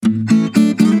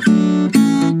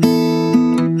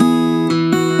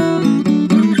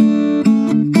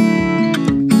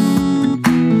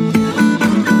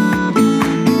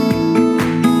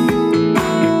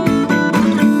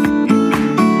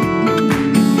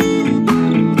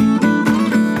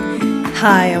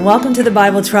Hi, and welcome to the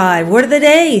Bible Tribe. Word of the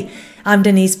day. I'm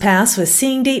Denise Pass with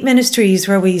Seeing Deep Ministries,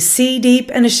 where we see deep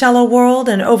in a shallow world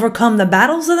and overcome the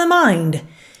battles of the mind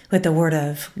with the Word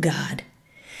of God.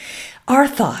 Our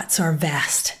thoughts are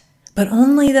vast, but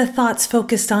only the thoughts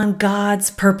focused on God's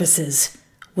purposes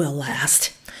will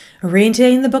last. Reading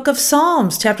today in the book of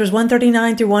Psalms, chapters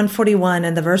 139 through 141,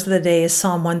 and the verse of the day is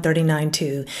Psalm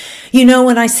 139:2. You know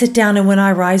when I sit down and when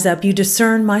I rise up, you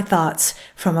discern my thoughts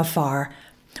from afar.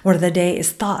 Word of the day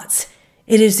is thoughts.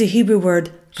 It is the Hebrew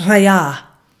word raya.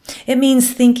 It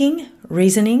means thinking,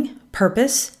 reasoning,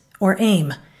 purpose, or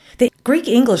aim. The Greek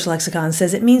English lexicon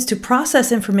says it means to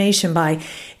process information by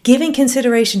giving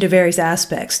consideration to various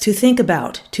aspects, to think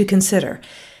about, to consider.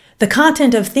 The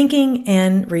content of thinking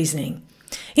and reasoning.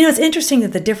 You know, it's interesting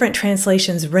that the different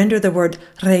translations render the word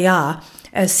raya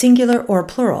as singular or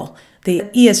plural. The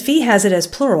ESV has it as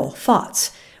plural,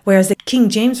 thoughts, whereas the King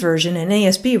James Version and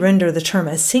ASB render the term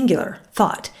as singular,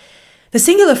 thought. The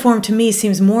singular form to me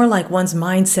seems more like one's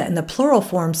mindset, and the plural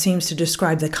form seems to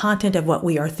describe the content of what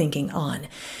we are thinking on.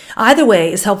 Either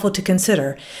way is helpful to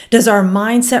consider. Does our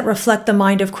mindset reflect the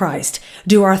mind of Christ?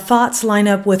 Do our thoughts line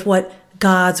up with what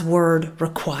God's Word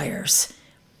requires?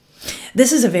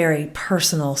 This is a very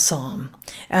personal psalm,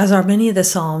 as are many of the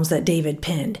psalms that David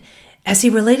penned, as he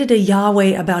related to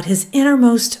Yahweh about his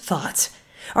innermost thoughts.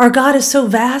 Our God is so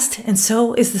vast, and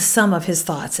so is the sum of his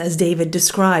thoughts, as David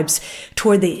describes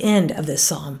toward the end of this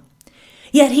psalm.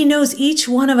 Yet he knows each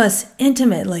one of us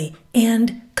intimately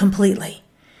and completely.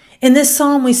 In this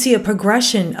psalm, we see a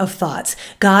progression of thoughts.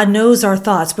 God knows our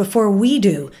thoughts before we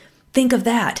do. Think of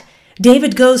that.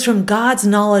 David goes from God's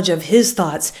knowledge of his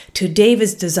thoughts to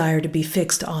David's desire to be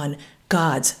fixed on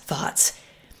God's thoughts.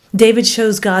 David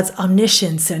shows God's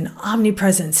omniscience and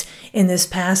omnipresence in this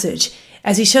passage,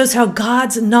 as he shows how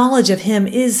God's knowledge of him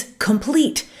is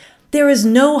complete. There is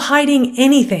no hiding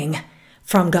anything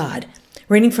from God.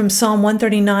 Reading from Psalm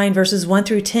 139, verses 1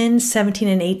 through 10, 17,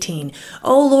 and 18.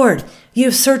 O Lord, you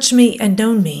have searched me and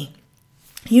known me.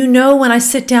 You know when I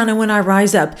sit down and when I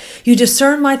rise up. You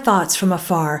discern my thoughts from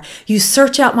afar. You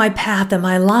search out my path and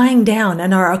my lying down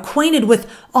and are acquainted with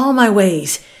all my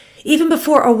ways. Even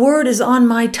before a word is on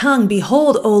my tongue,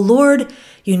 behold, O Lord,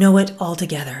 you know it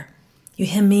altogether. You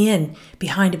hem me in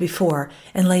behind and before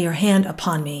and lay your hand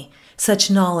upon me. Such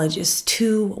knowledge is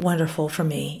too wonderful for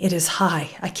me. It is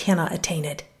high. I cannot attain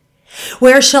it.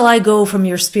 Where shall I go from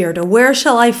your spirit, or where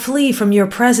shall I flee from your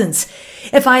presence?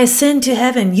 If I ascend to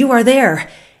heaven, you are there.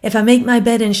 If I make my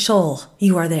bed in Sheol,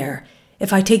 you are there.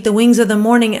 If I take the wings of the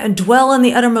morning and dwell in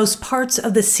the uttermost parts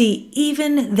of the sea,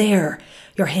 even there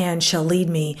your hand shall lead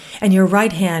me, and your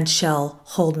right hand shall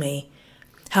hold me.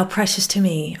 How precious to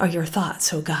me are your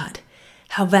thoughts, O God.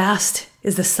 How vast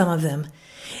is the sum of them.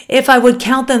 If I would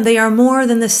count them, they are more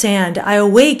than the sand. I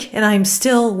awake and I am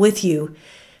still with you.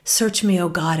 Search me, O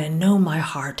God, and know my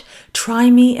heart. Try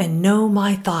me and know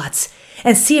my thoughts,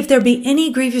 and see if there be any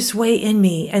grievous way in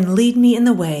me, and lead me in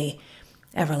the way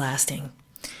everlasting.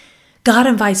 God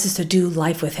invites us to do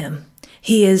life with him.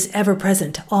 He is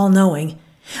ever-present, all-knowing.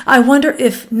 I wonder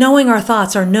if knowing our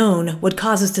thoughts are known would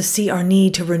cause us to see our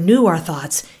need to renew our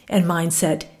thoughts and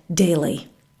mindset daily.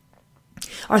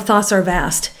 Our thoughts are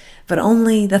vast, but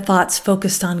only the thoughts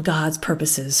focused on God's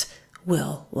purposes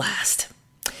will last.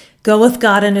 Go with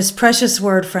God and his precious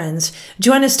word, friends.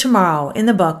 Join us tomorrow in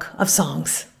the book of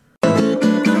Songs.